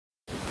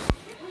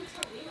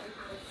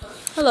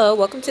Hello,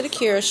 welcome to the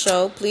Kira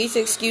Show. Please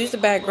excuse the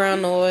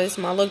background noise.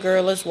 My little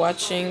girl is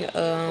watching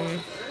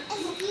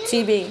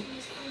TV.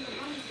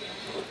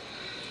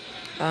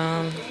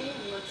 Um,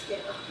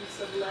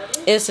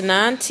 it's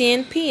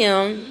 9:10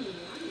 p.m.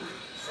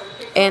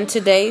 and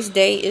today's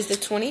date is the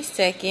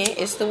 22nd.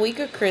 It's the week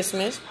of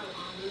Christmas.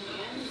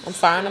 I'm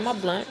firing on my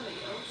blunt.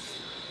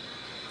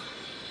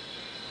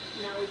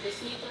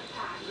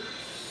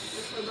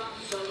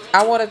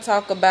 I want to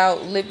talk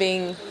about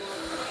living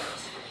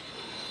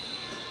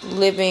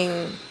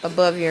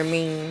above your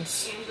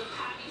means.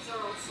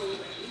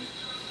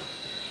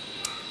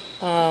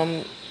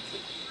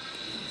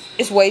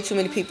 It's way too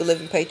many people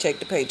living paycheck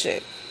to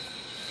paycheck.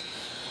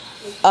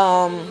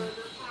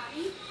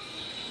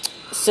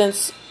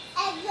 Since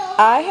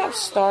I have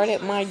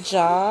started my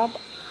job,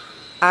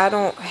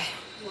 I'm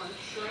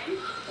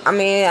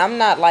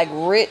not like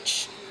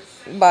rich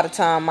by the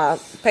time my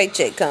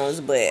paycheck comes,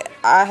 but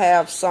I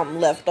have something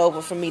left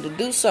over for me to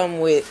do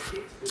something with.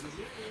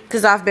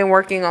 Because I've been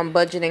working on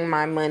budgeting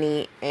my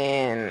money,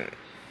 and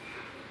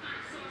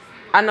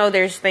I know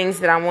there's things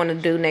that I want to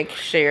do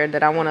next year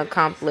that I want to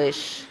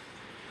accomplish.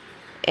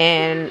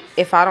 And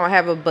if I don't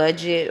have a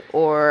budget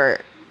or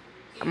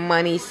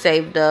money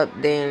saved up,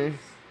 then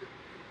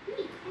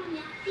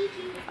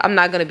I'm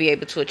not going to be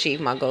able to achieve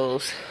my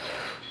goals.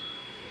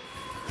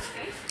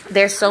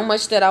 There's so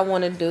much that I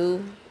want to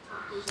do,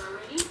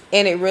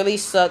 and it really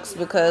sucks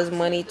because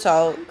money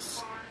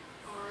talks.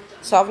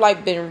 So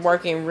I've been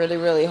working really,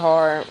 really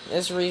hard.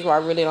 That's the reason why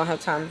I really don't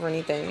have time for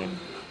anything.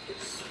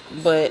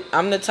 But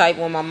I'm the type,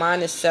 when my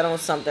mind is set on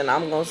something,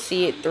 I'm going to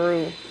see it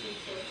through.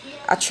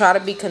 I try to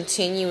be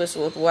continuous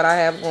with what I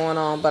have going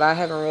on, but I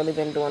haven't really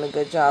been doing a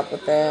good job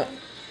with that.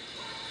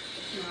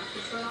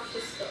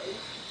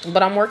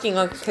 But I'm working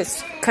on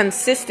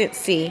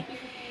consistency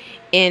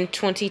in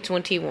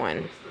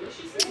 2021.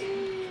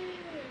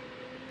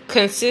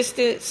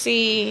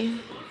 Consistency,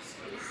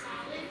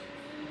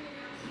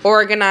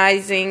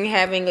 organizing,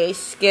 having a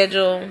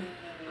schedule.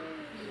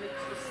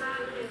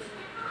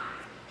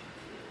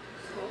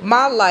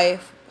 My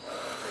life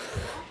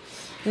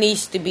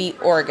needs to be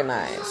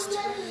organized.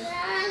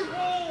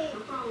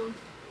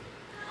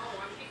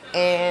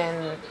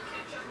 And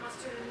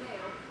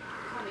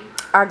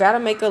I gotta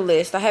make a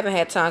list. I haven't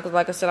had time because,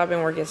 like I said, I've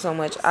been working so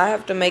much. I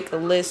have to make a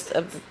list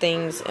of the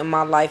things in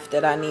my life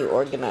that I need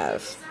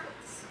organized.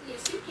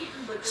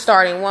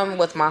 Starting one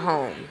with my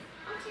home.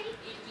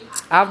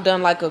 I've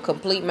done like a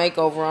complete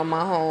makeover on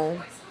my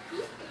home.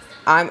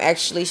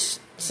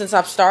 Since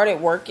I've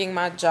started working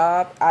my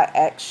job,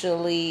 I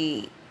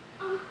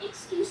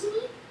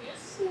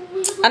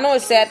know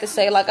it's sad to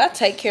say, like, I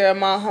take care of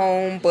my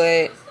home,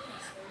 but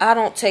I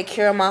don't take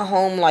care of my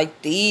home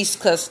like these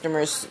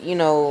customers,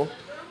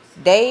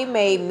 they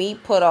made me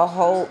put a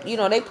whole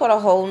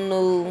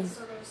new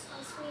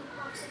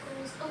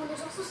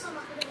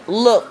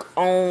look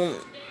on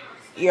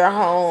your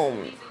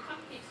home.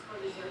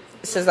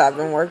 Since I've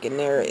been working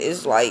there,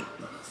 it's like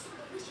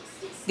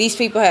these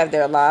people have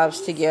their lives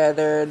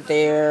together.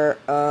 They're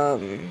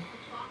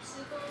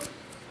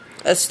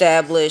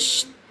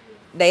established.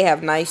 They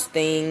have nice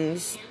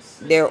things.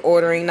 They're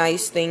ordering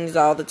nice things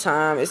all the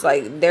time. It's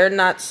like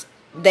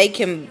they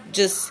can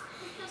just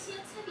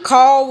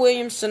call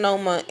Williams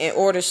Sonoma and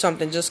order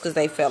something just because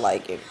they feel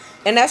like it.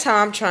 And that's how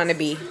I'm trying to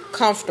be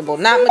comfortable.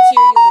 Not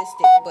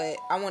materialistic, but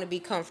I want to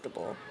be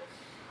comfortable.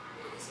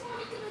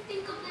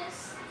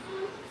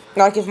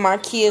 Like, if my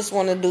kids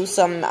want to do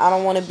something, I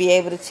don't want to be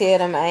able to tell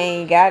them I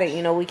ain't got it.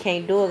 We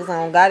can't do it because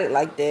I don't got it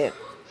like that.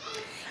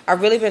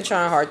 I've really been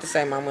trying hard to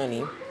save my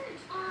money.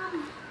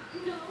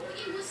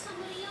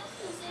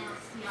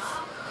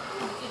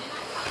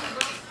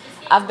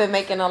 I've been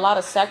making a lot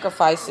of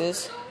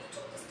sacrifices.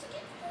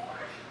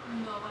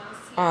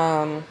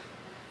 And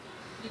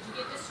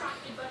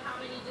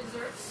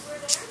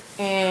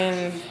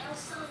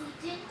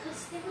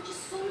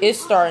it's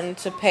starting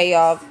to pay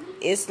off.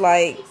 It's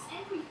like,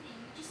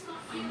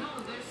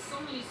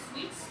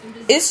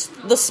 it's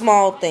the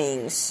small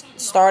things.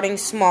 Starting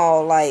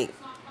small, like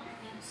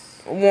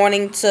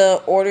wanting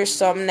to order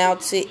something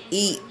out to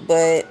eat,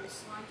 but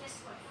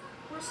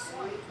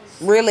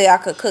really I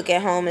could cook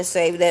at home and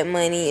save that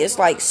money. It's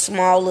like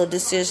small little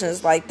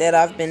decisions like that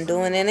I've been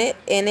doing, and it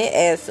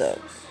adds up.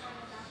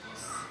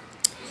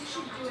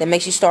 That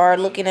makes you start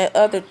looking at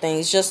other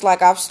things. Just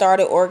like I've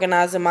started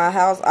organizing my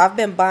house. I've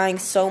been buying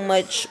so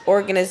much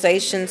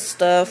organization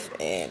stuff,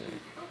 and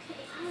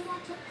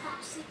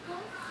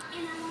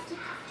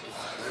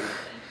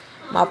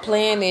my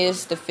plan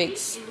is to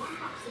fix.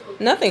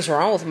 Nothing's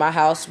wrong with my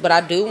house, but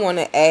I do want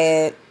to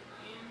add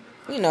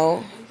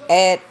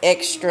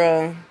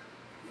extra,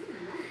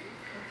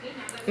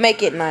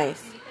 make it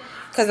nice.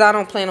 Because I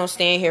don't plan on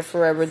staying here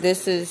forever.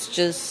 This is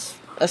just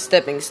a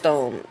stepping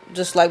stone,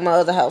 just like my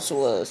other house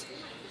was.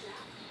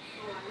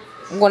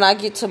 When I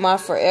get to my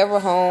forever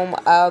home,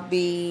 I'll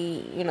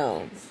be,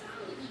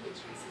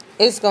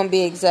 it's going to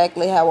be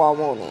exactly how I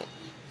want it.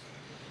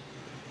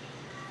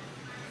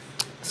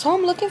 So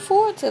I'm looking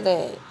forward to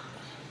that.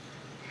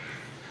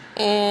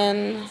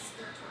 And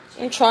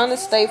I'm trying to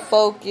stay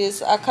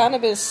focused. I kind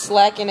of been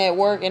slacking at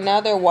work, and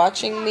now they're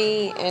watching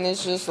me, and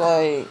it's just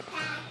like,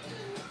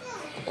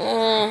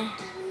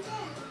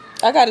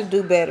 I got to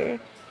do better.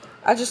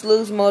 I just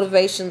lose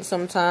motivation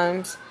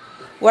sometimes.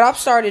 What I've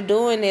started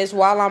doing is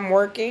while I'm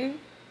working,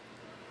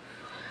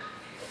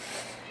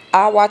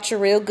 I'll watch a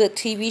real good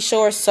TV show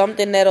or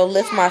something that'll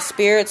lift my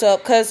spirits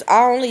up, because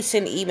I only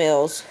send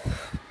emails.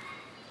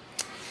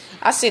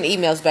 I send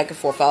emails back and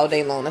forth all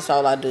day long. That's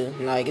all I do.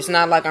 Like, it's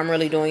not like I'm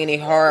really doing any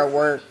hard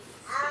work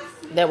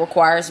that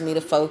requires me to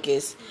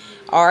focus.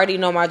 I already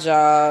know my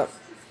job.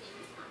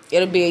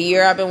 It'll be a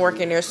year I've been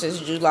working there since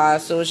July.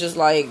 So it's just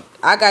like,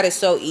 I got it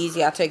so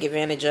easy. I take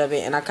advantage of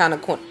it. And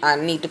I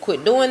need to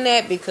quit doing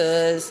that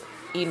because,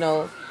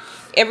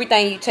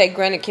 everything you take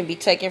granted can be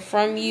taken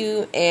from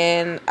you.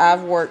 And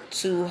I've worked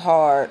too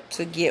hard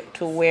to get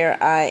to where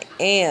I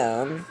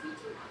am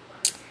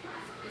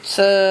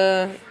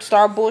to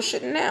start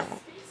bullshitting now.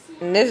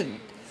 And this,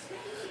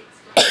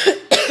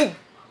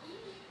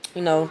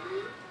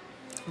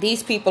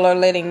 these people are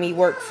letting me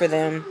work for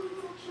them.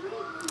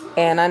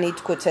 And I need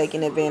to quit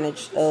taking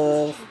advantage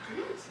of,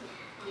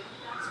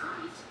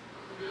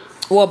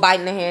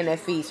 biting the hand that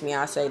feeds me.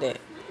 I'll say that.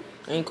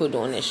 I ain't quit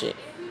doing that shit.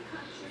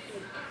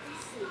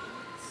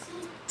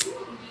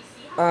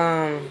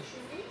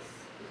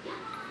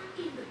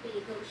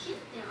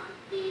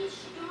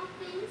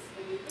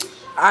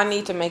 I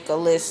need to make a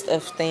list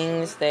of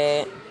things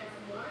that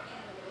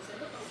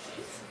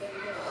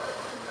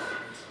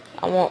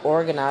I want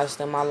organized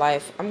in my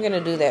life. I'm going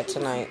to do that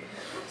tonight.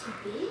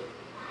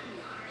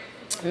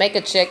 Make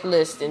a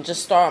checklist and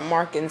just start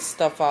marking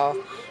stuff off.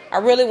 I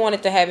really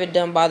wanted to have it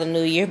done by the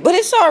new year, but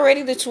it's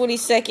already the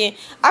 22nd.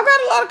 I've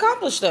got a lot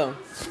accomplished, though.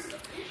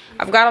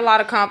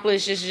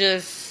 It's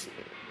just,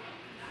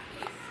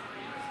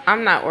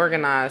 I'm not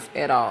organized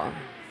at all.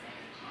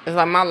 It's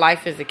like my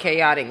life is a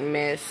chaotic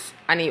mess.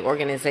 I need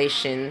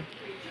organization.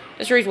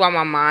 That's the reason why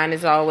my mind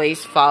is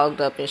always fogged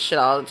up and shit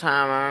all the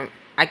time.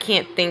 I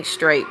can't think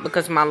straight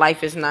because my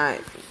life is not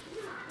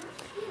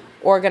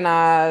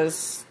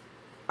organized.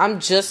 I'm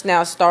just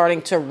now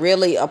starting to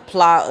really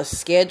apply a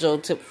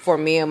schedule for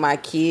me and my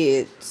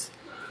kids.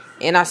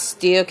 And I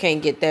still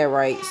can't get that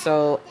right.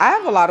 So I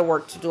have a lot of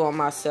work to do on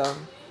myself.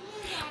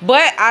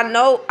 But I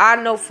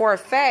know for a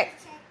fact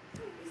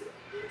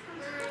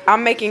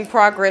I'm making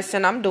progress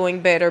and I'm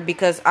doing better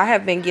because I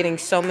have been getting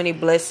so many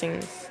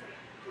blessings.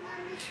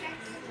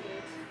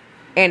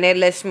 And it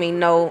lets me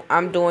know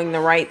I'm doing the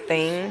right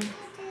thing.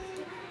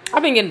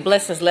 I've been getting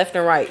blessings left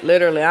and right,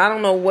 literally. I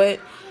don't know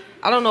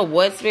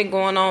what's been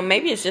going on.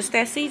 Maybe it's just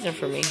that season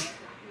for me.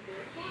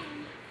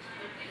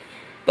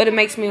 But it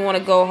makes me want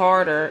to go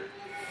harder.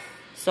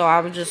 So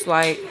I'm just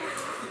like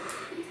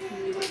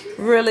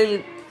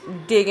really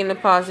digging the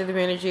positive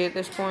energy at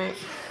this point.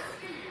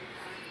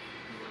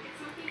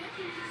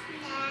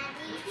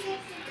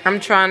 I'm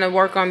trying to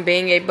work on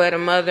being a better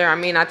mother. I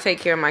mean, I take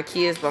care of my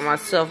kids by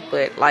myself,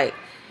 but like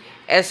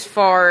as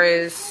far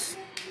as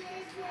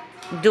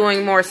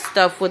doing more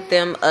stuff with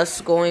them, us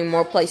going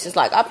more places,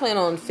 like I plan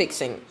on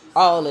fixing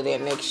all of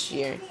that next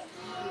year.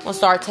 I'm gonna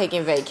start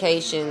taking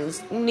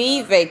vacations,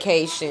 need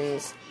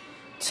vacations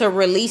to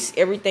release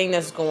everything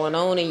that's going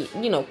on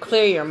and,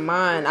 clear your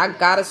mind. I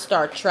gotta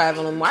start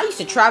traveling. I used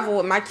to travel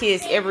with my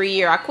kids every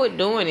year. I quit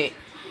doing it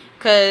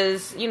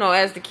because,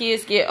 as the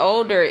kids get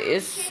older,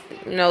 it's,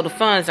 the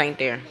funds ain't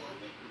there.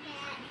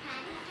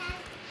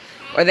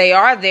 Or they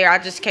are there, I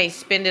just can't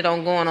spend it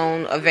on going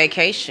on a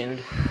vacation.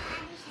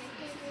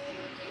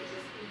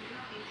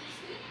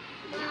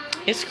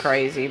 It's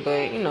crazy,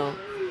 but,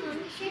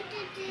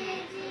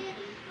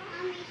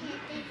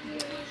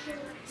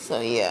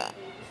 So, yeah.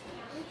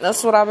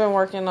 That's what I've been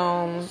working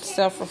on.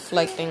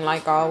 Self-reflecting,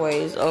 like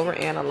always.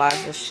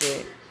 Overanalyzing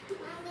shit.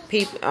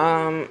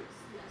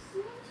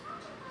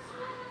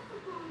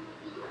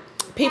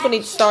 People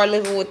need to start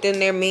living within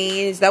their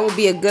means. That would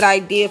be a good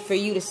idea for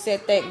you to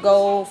set that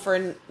goal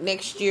for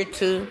next year,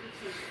 too.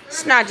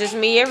 It's not just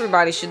me.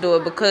 Everybody should do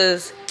it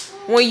because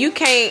when you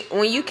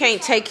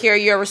can't take care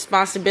of your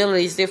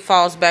responsibilities, it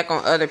falls back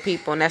on other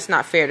people, and that's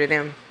not fair to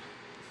them.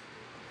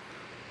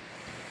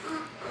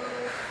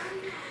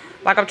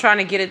 Like, I'm trying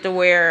to get it to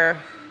where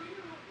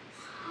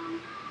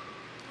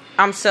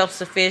I'm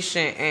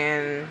self-sufficient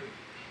and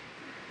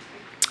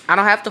I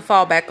don't have to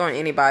fall back on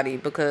anybody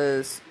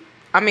because,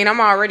 I'm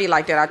already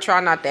like that. I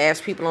try not to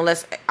ask people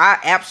unless I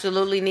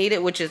absolutely need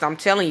it, which is, I'm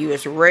telling you,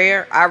 it's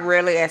rare. I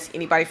rarely ask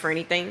anybody for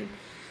anything.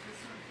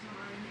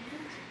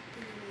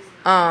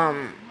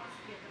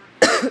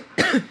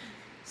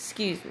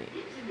 Excuse me.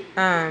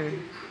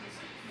 I'm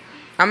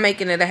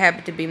making it a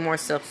habit to be more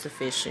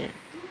self-sufficient.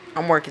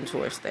 I'm working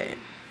towards that.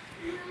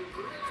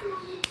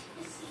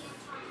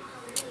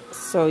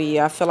 So,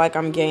 yeah, I feel like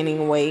I'm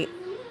gaining weight.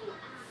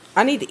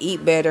 I need to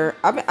eat better.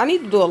 I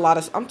need to do a lot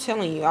of... I'm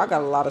telling you, I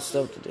got a lot of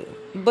stuff to do.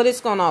 But it's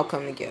going to all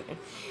come together.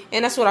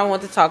 And that's what I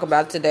want to talk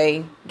about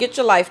today. Get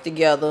your life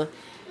together.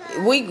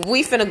 We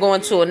finna go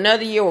into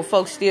another year where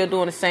folks still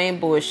doing the same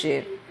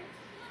bullshit.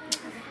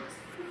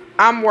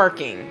 I'm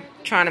working.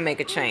 trying to make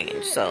a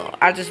change. So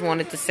I just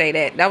wanted to say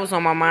that was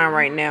on my mind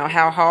right now,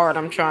 how hard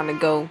I'm trying to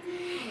go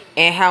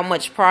and how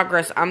much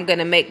progress I'm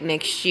gonna make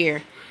next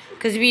year.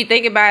 Because if you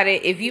think about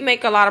it, if you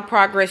make a lot of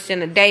progress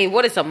in a day,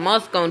 what is a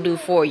month gonna do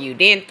for you?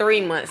 Then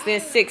 3 months,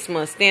 then 6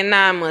 months, then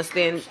 9 months,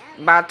 then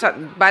by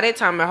that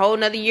time a whole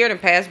another year to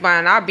pass by,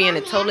 and I'll be in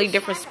a totally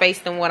different space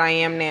than what I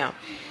am now.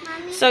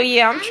 So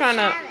yeah, I'm trying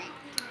to.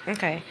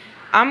 Okay,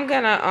 I'm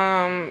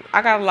gonna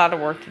I got a lot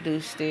of work to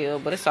do still,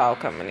 but it's all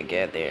coming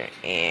together.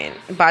 And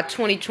by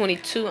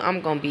 2022,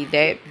 I'm gonna be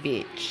that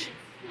bitch.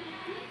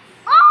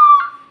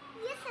 Oh,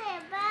 you said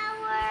a bad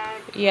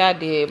word. Yeah, I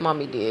did.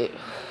 Mommy did.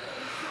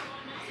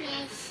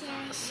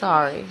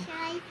 Sorry.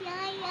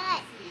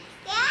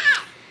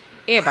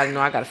 Everybody know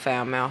I got a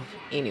foul mouth,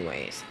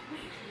 anyways.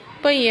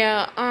 But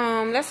yeah,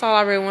 that's all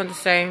I really wanted to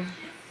say.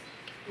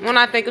 When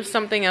I think of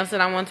something else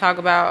that I want to talk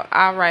about,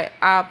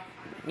 I'll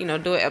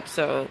do an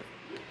episode.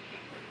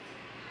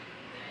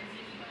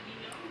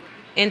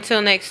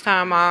 Until next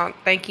time, I'll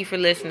thank you for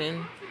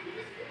listening.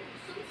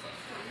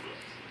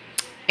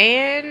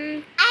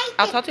 And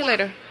I'll talk to you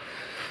later.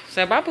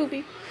 Say bye,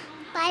 Poopy.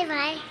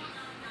 Bye-bye.